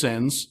of your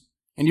sins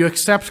and you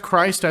accept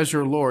Christ as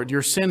your Lord,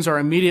 your sins are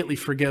immediately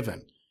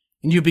forgiven.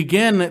 And you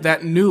begin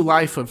that new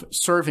life of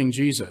serving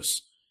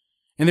Jesus.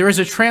 And there is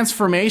a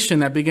transformation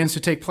that begins to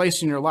take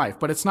place in your life,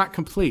 but it's not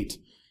complete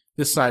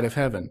this side of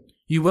heaven.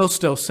 You will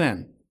still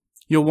sin.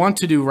 You'll want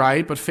to do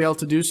right, but fail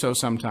to do so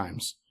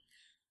sometimes.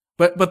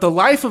 But the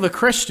life of a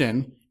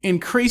Christian,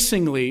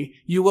 increasingly,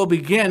 you will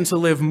begin to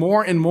live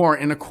more and more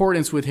in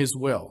accordance with his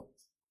will.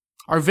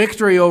 Our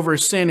victory over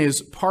sin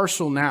is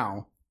partial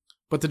now,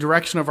 but the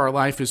direction of our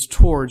life is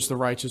towards the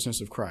righteousness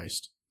of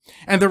Christ.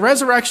 And the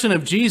resurrection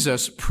of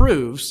Jesus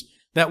proves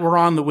that we're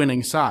on the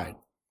winning side.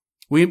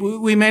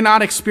 We may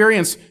not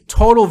experience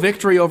total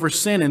victory over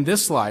sin in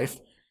this life,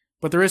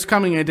 but there is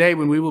coming a day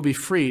when we will be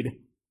freed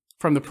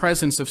from the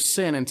presence of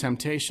sin and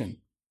temptation.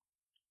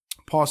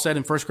 Paul said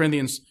in 1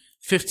 Corinthians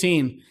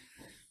 15,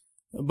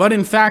 but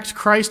in fact,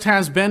 Christ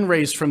has been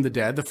raised from the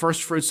dead, the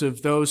first fruits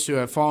of those who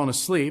have fallen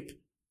asleep.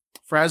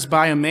 For as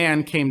by a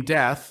man came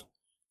death,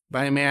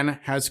 by a man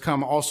has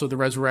come also the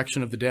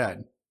resurrection of the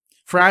dead.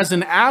 For as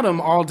in Adam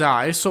all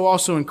die, so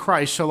also in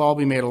Christ shall all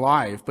be made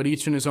alive, but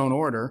each in his own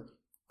order.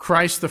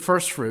 Christ the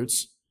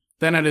firstfruits,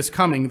 then at his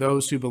coming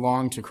those who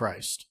belong to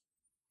Christ.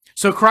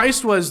 So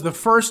Christ was the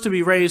first to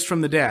be raised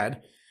from the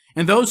dead,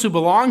 and those who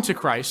belong to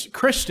Christ,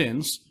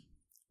 Christians,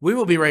 we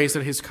will be raised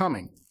at his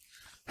coming.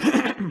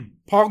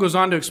 Paul goes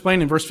on to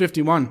explain in verse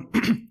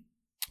 51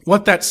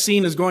 what that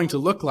scene is going to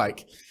look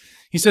like.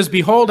 He says,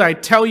 behold, I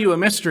tell you a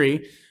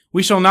mystery.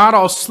 We shall not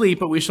all sleep,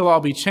 but we shall all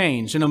be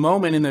changed in a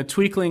moment, in the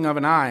twinkling of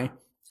an eye,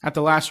 at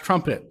the last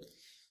trumpet.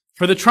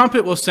 For the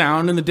trumpet will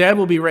sound, and the dead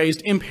will be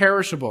raised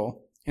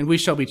imperishable, and we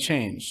shall be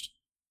changed.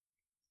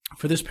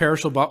 For this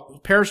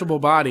perishable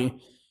body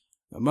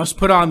must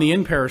put on the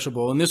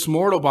imperishable, and this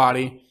mortal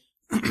body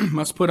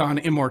must put on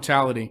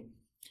immortality.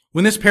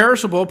 When this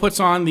perishable puts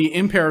on the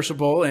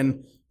imperishable,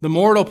 and the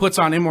mortal puts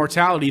on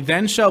immortality,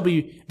 then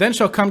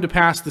shall come to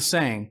pass the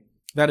saying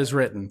that is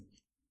written,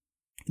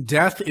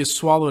 death is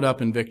swallowed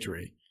up in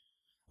victory.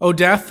 O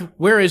death,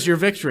 where is your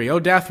victory? O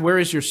death, where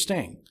is your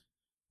sting?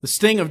 The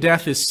sting of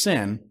death is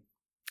sin,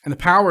 and the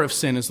power of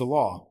sin is the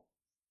law.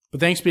 But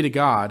thanks be to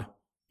God,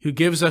 who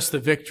gives us the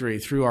victory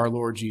through our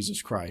Lord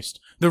Jesus Christ.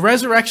 The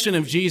resurrection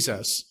of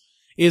Jesus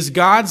is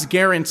God's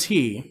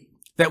guarantee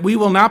that we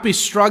will not be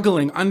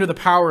struggling under the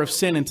power of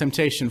sin and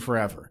temptation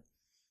forever.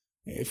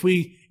 If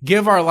we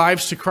give our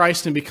lives to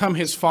Christ and become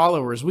his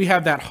followers, we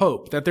have that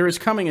hope that there is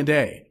coming a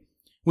day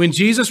when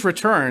Jesus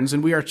returns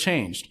and we are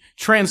changed,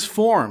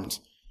 transformed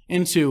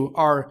into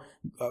our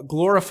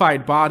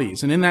glorified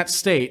bodies. And in that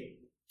state,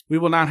 we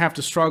will not have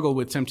to struggle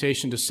with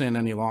temptation to sin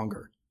any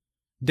longer.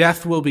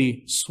 Death will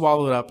be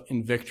swallowed up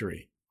in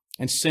victory,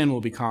 and sin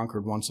will be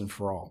conquered once and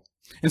for all.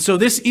 And so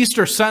this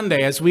Easter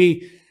Sunday, as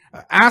we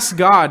Ask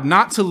God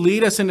not to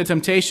lead us into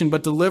temptation,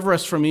 but deliver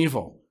us from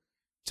evil,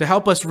 to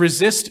help us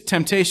resist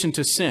temptation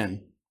to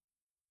sin.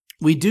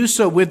 We do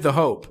so with the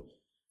hope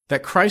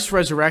that Christ's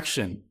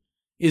resurrection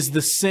is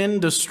the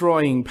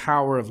sin-destroying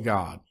power of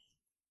God.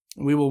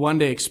 We will one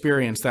day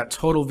experience that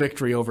total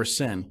victory over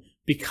sin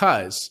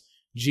because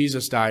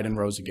Jesus died and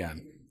rose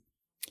again.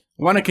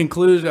 I want to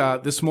conclude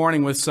this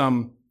morning with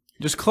some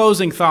just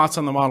closing thoughts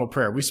on the model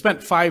prayer. We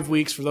spent 5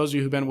 weeks, for those of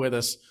you who've been with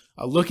us,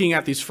 looking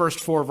at these first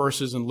 4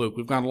 verses in Luke.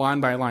 We've gone line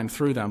by line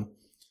through them.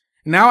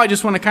 Now I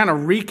just want to kind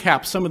of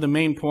recap some of the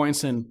main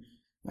points and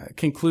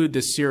conclude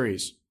this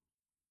series.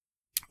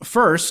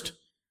 First,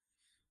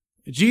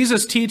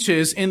 Jesus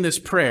teaches in this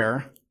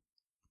prayer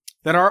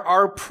that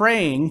our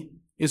praying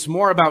is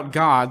more about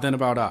God than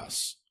about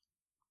us.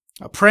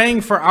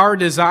 Praying for our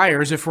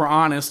desires, if we're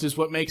honest, is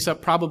what makes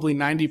up probably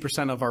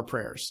 90% of our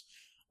prayers.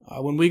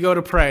 When we go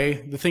to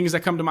pray, the things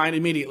that come to mind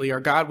immediately are,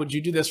 God, would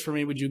you do this for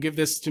me? Would you give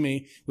this to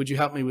me? Would you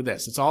help me with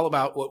this? It's all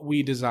about what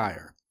we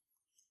desire.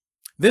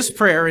 This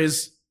prayer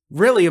is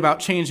really about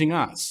changing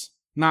us,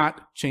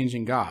 not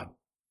changing God.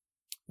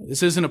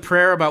 This isn't a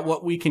prayer about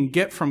what we can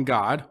get from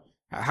God,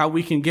 how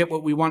we can get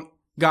what we want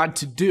God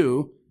to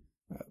do.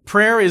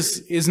 Prayer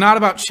is not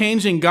about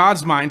changing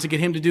God's mind to get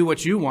him to do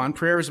what you want.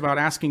 Prayer is about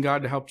asking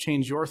God to help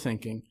change your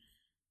thinking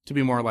to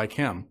be more like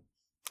him.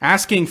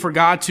 Asking for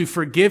God to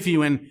forgive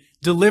you and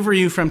deliver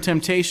you from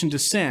temptation to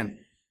sin.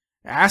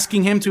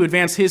 Asking him to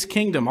advance his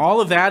kingdom. All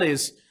of that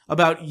is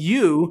about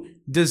you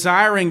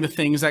desiring the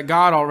things that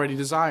God already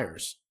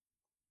desires.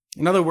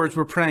 In other words,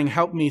 we're praying,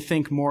 help me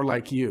think more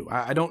like you.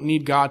 I don't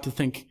need God to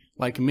think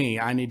like me.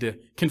 I need to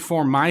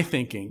conform my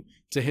thinking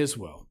to his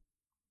will.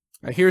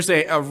 Here's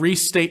a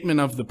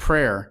restatement of the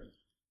prayer.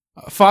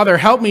 Father,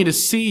 help me to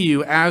see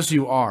you as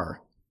you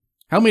are.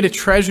 Help me to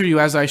treasure you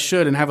as I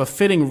should and have a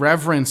fitting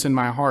reverence in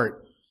my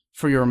heart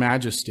for your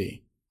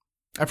majesty.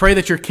 I pray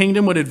that your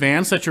kingdom would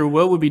advance, that your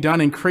will would be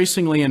done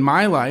increasingly in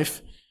my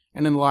life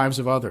and in the lives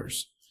of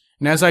others.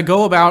 And as I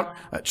go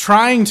about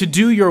trying to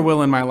do your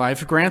will in my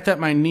life, grant that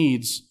my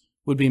needs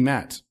would be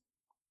met.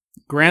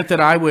 Grant that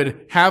I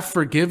would have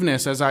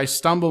forgiveness as I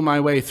stumble my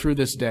way through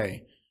this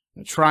day,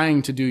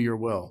 trying to do your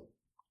will.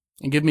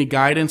 And give me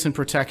guidance and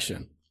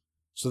protection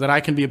so that I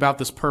can be about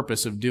this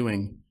purpose of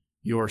doing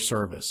your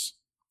service.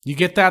 You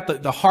get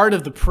that? The heart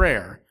of the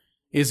prayer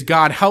is,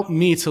 God, help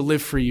me to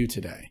live for you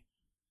today.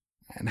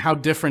 And how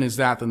different is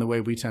that than the way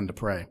we tend to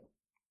pray?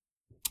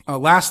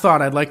 Last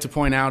thought I'd like to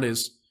point out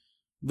is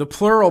the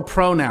plural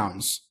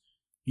pronouns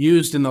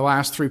used in the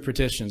last 3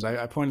 petitions.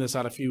 I pointed this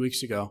out a few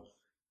weeks ago.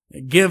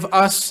 Give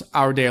us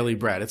our daily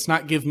bread. It's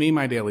not give me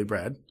my daily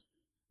bread.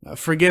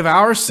 Forgive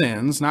our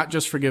sins, not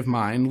just forgive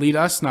mine. Lead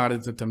us not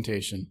into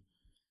temptation.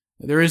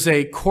 There is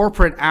a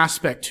corporate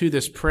aspect to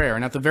this prayer,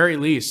 and at the very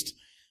least,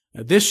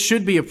 this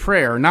should be a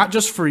prayer not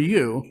just for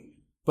you,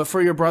 but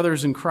for your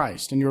brothers in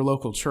Christ and your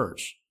local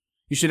church.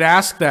 You should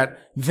ask that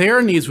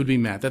their needs would be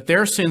met, that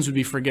their sins would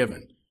be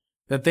forgiven,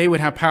 that they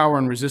would have power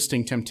in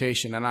resisting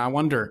temptation. And I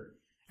wonder,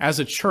 as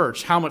a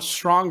church, how much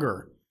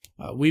stronger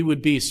we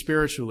would be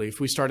spiritually if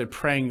we started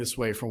praying this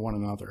way for one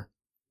another.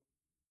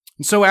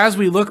 And so as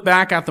we look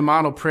back at the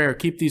model prayer,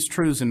 keep these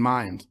truths in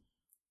mind.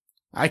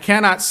 I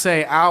cannot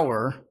say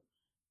our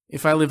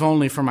if I live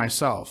only for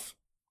myself.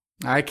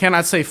 I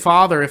cannot say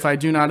Father if I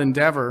do not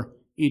endeavor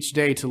each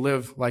day to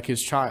live like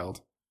his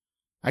child.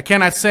 I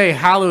cannot say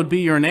hallowed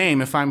be your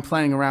name if I'm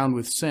playing around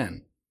with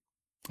sin.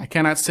 I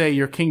cannot say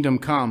your kingdom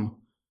come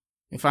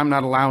if I'm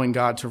not allowing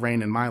God to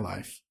reign in my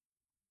life.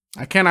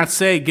 I cannot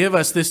say give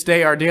us this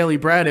day our daily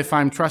bread if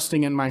I'm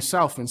trusting in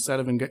myself instead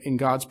of in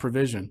God's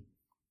provision.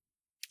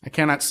 I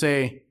cannot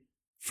say,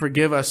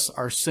 forgive us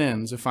our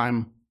sins if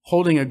I'm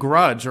holding a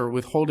grudge or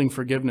withholding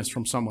forgiveness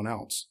from someone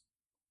else.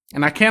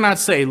 And I cannot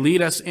say,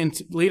 lead us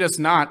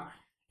not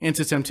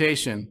into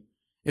temptation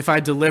if I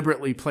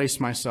deliberately place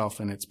myself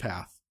in its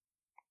path.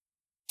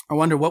 I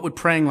wonder, what would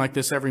praying like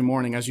this every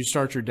morning as you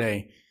start your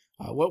day,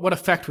 what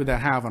effect would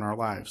that have on our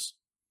lives?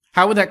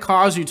 How would that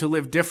cause you to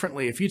live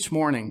differently if each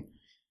morning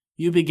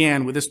you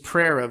began with this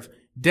prayer of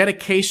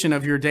dedication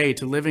of your day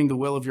to living the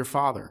will of your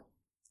Father,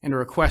 and a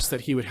request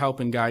that he would help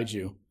and guide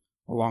you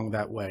along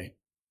that way?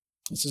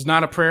 This is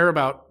not a prayer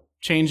about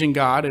changing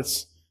God.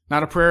 It's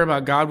not a prayer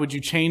about, God, would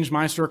you change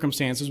my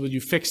circumstances? Would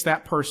you fix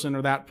that person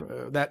or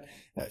that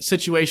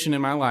situation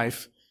in my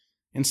life?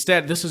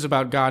 Instead, this is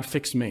about, God,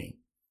 fix me.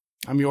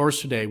 I'm yours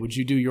today. Would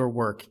you do your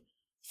work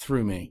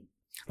through me?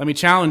 Let me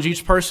challenge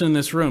each person in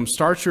this room.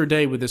 Start your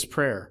day with this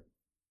prayer.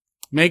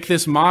 Make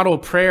this model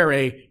prayer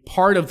a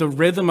part of the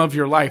rhythm of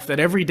your life, that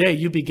every day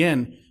you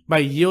begin by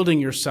yielding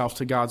yourself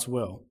to God's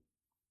will.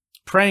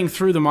 Praying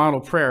through the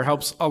model prayer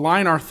helps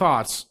align our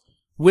thoughts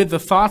with the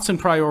thoughts and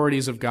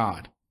priorities of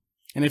God.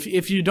 And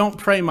if you don't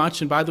pray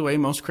much, and by the way,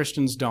 most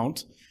Christians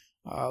don't,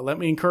 let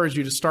me encourage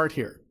you to start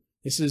here.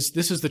 This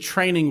is the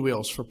training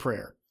wheels for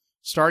prayer.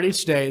 Start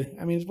each day.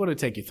 I mean, what would it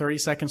take you, 30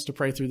 seconds to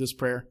pray through this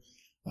prayer?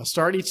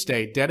 Start each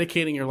day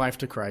dedicating your life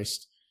to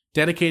Christ,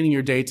 dedicating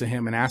your day to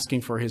him, and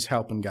asking for his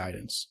help and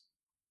guidance.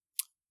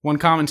 One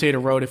commentator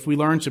wrote, if we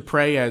learn to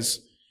pray as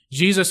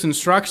Jesus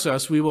instructs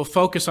us, we will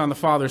focus on the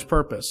Father's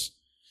purpose,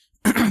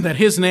 that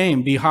his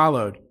name be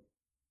hallowed,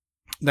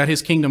 that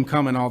his kingdom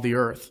come in all the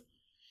earth.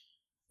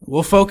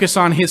 We'll focus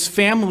on his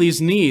family's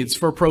needs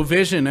for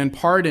provision and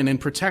pardon and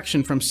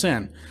protection from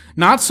sin,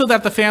 not so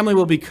that the family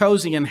will be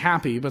cozy and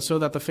happy, but so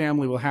that the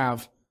family will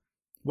have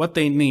what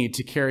they need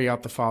to carry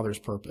out the Father's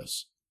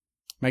purpose.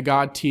 May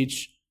God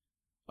teach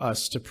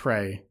us to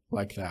pray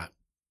like that.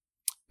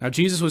 Now,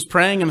 Jesus was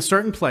praying in a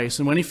certain place,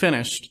 and when he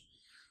finished,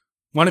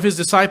 one of his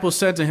disciples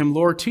said to him,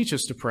 "Lord, teach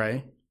us to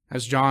pray,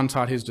 as John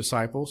taught his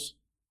disciples."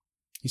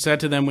 He said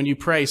to them, "When you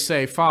pray,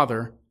 say,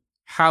 'Father,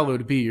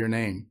 hallowed be your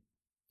name.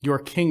 Your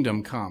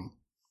kingdom come.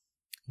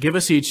 Give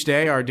us each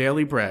day our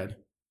daily bread,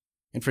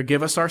 and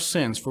forgive us our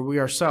sins, for we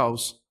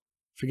ourselves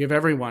forgive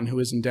everyone who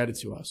is indebted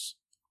to us.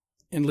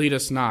 And lead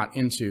us not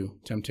into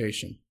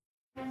temptation.'"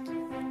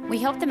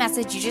 We hope the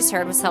message you just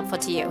heard was helpful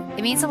to you.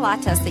 It means a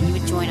lot to us that you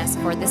would join us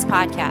for this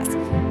podcast.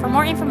 For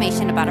more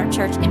information about our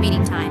church and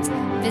meeting times,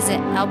 visit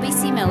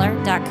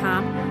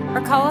lbcmiller.com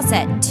or call us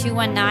at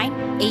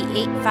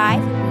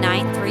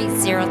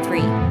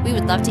 219-885-9303. We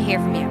would love to hear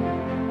from you.